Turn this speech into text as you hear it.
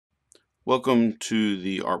Welcome to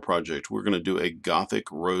the art project. We're going to do a Gothic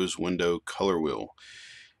rose window color wheel.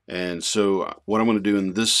 And so what I'm going to do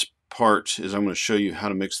in this part is I'm going to show you how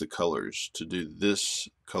to mix the colors to do this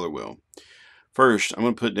color wheel. First, I'm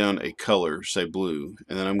going to put down a color, say blue,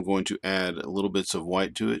 and then I'm going to add little bits of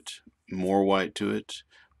white to it, more white to it,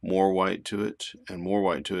 more white to it, and more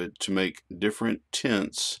white to it to make different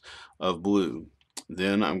tints of blue.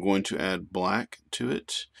 Then I'm going to add black to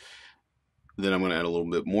it. Then I'm going to add a little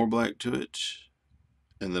bit more black to it,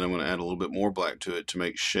 and then I'm going to add a little bit more black to it to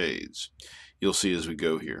make shades. You'll see as we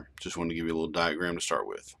go here. Just want to give you a little diagram to start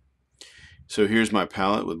with. So here's my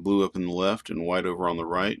palette with blue up in the left and white over on the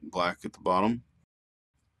right, black at the bottom.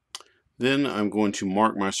 Then I'm going to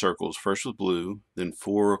mark my circles, first with blue, then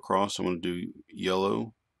 4 across I'm going to do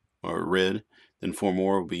yellow or red, then 4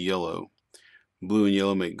 more will be yellow. Blue and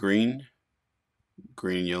yellow make green,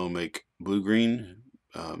 green and yellow make blue-green,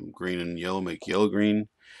 green and yellow make yellow-green.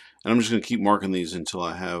 And I'm just going to keep marking these until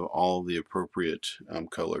I have all the appropriate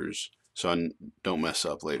colors so I don't mess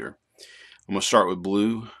up later. I'm going to start with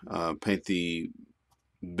blue, paint the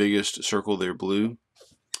biggest circle there blue,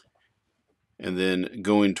 and then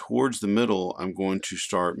going towards the middle I'm going to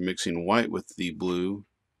start mixing white with the blue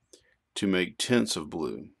to make tints of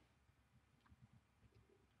blue.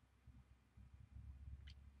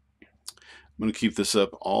 I'm going to keep this up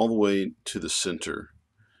all the way to the center.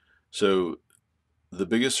 So the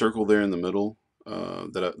biggest circle there in the middle,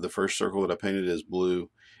 the first circle that I painted is blue,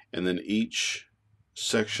 and then each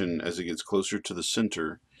section as it gets closer to the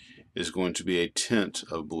center is going to be a tint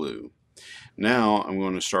of blue. Now I'm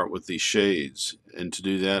going to start with the shades, and to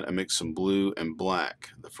do that I mix some blue and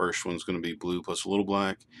black. The first one's going to be blue plus a little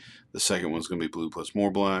black, the second one's going to be blue plus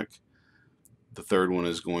more black, the third one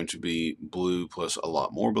is going to be blue plus a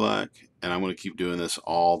lot more black, and I'm going to keep doing this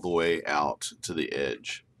all the way out to the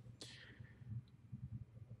edge.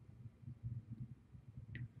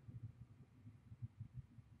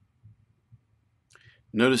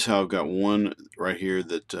 Notice how I've got one right here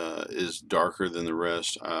that is darker than the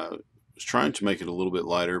rest. I was trying to make it a little bit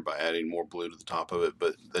lighter by adding more blue to the top of it,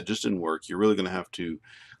 but that just didn't work. You're really going to have to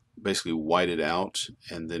basically white it out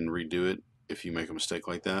and then redo it if you make a mistake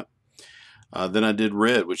like that. Then I did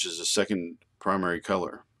red, which is the second primary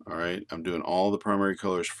color. All right, I'm doing all the primary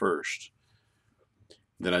colors first.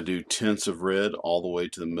 Then I do tints of red all the way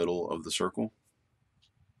to the middle of the circle,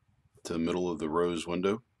 to the middle of the rose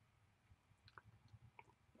window.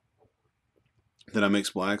 Then I mix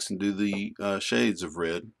blacks and do the shades of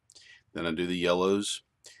red. Then I do the yellows.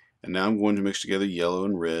 And now I'm going to mix together yellow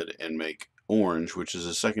and red and make orange, which is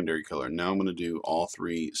a secondary color. Now I'm going to do all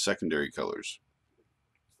three secondary colors.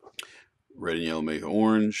 Red and yellow make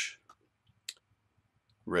orange.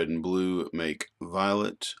 Red and blue make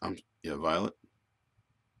violet. Violet.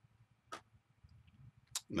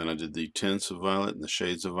 And then I did the tints of violet and the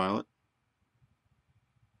shades of violet.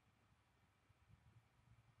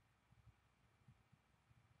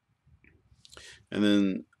 And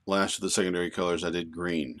then last of the secondary colors I did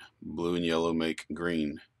green. Blue and yellow make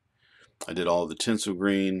green. I did all the tints of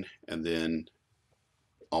green and then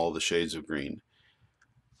all the shades of green.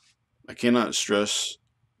 I cannot stress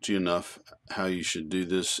to you enough how you should do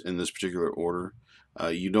this in this particular order.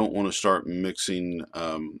 You don't want to start mixing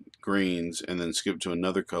greens and then skip to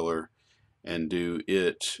another color and do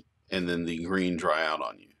it and then the green dry out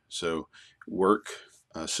on you. So work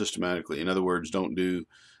systematically. In other words, don't do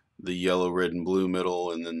the yellow, red, and blue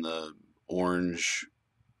middle and then the orange,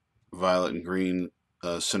 violet, and green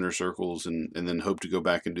center circles and then hope to go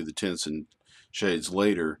back and do the tints and shades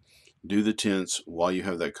later. Do the tints while you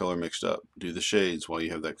have that color mixed up. Do the shades while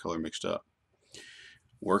you have that color mixed up.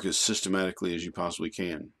 Work as systematically as you possibly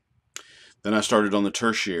can. Then I started on the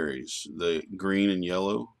tertiaries. The green and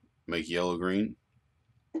yellow make yellow green.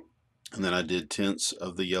 And then I did tints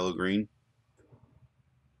of the yellow green.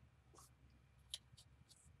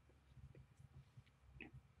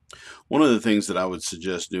 One of the things that I would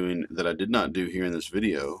suggest doing that I did not do here in this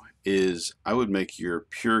video is I would make your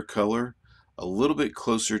pure color a little bit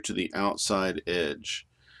closer to the outside edge.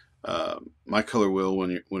 My color wheel,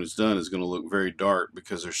 when it's done, is going to look very dark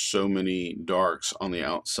because there's so many darks on the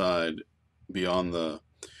outside beyond the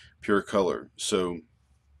pure color. So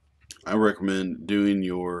I recommend doing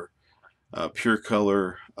your pure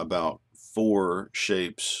color about 4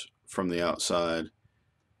 shapes from the outside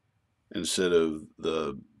instead of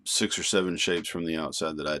the 6 or 7 shapes from the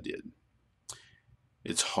outside that I did.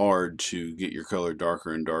 It's hard to get your color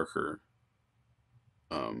darker and darker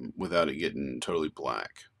without it getting totally black.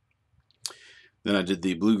 Then I did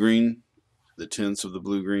the blue-green, the tints of the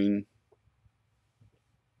blue-green.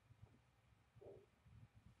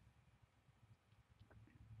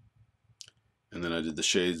 and then I did the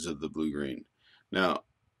shades of the blue-green. Now,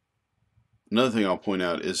 another thing I'll point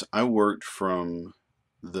out is I worked from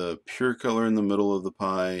the pure color in the middle of the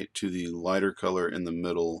pie to the lighter color in the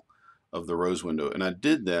middle of the rose window. And I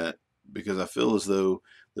did that because I feel as though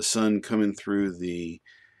the sun coming through the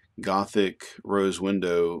Gothic rose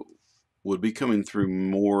window would be coming through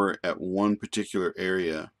more at one particular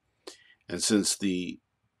area. And since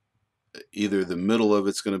either the middle of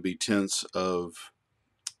it's going to be tints of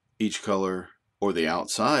each color or the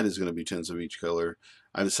outside is going to be tints of each color,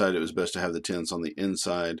 I decided it was best to have the tints on the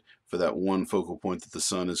inside for that one focal point that the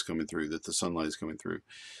sun is coming through, that the sunlight is coming through.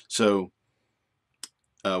 So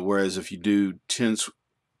whereas if you do tints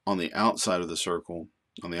on the outside of the circle,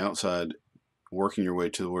 on the outside, working your way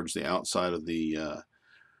towards the outside of the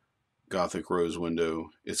Gothic rose window,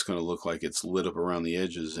 it's going to look like it's lit up around the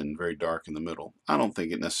edges and very dark in the middle. I don't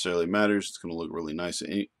think it necessarily matters. It's going to look really nice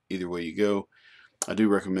either way you go. I do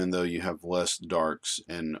recommend, though, you have less darks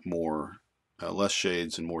and more, less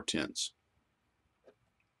shades and more tints.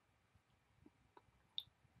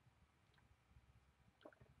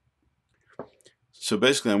 So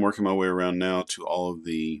basically, I'm working my way around now to all of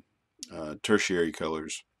the tertiary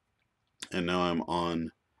colors, and now I'm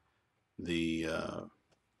on the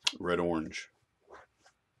red-orange.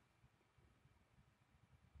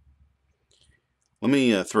 Let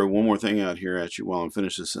me throw one more thing out here at you while I'm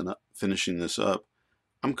finishing this up.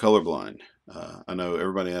 I'm colorblind. I know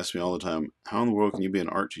everybody asks me all the time, how in the world can you be an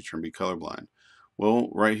art teacher and be colorblind? Well,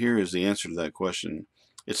 right here is the answer to that question.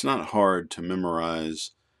 It's not hard to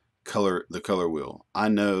memorize the color wheel. I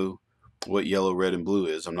know what yellow, red, and blue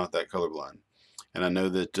is. I'm not that colorblind. And I know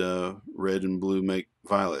that red and blue make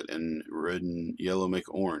violet and red and yellow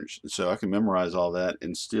make orange. And so I can memorize all that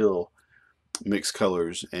and still mix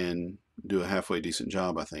colors and do a halfway decent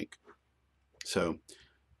job, I think. So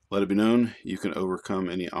let it be known, you can overcome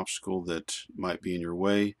any obstacle that might be in your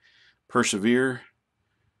way. Persevere,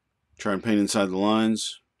 try and paint inside the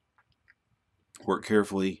lines, work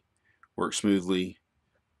carefully, work smoothly,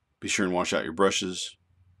 be sure and wash out your brushes,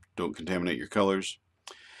 don't contaminate your colors.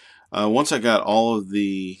 Once I got all of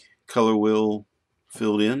the color wheel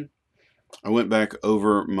filled in, I went back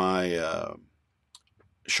over my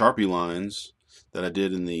Sharpie lines that I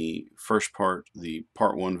did in the first part, the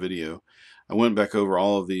part 1 video. I went back over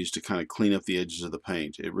all of these to kind of clean up the edges of the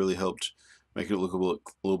paint. It really helped make it look a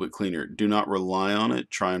little bit cleaner. Do not rely on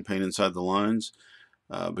it. Try and paint inside the lines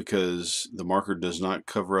because the marker does not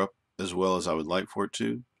cover up as well as I would like for it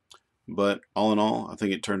to. But all in all, I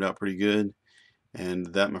think it turned out pretty good. And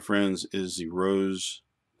that, my friends, is the rose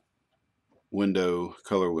window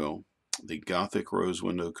color wheel, the Gothic rose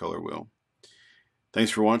window color wheel.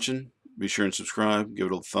 Thanks for watching. Be sure and subscribe. Give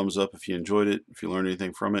it a thumbs up if you enjoyed it, if you learned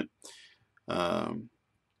anything from it.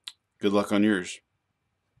 Good luck on yours.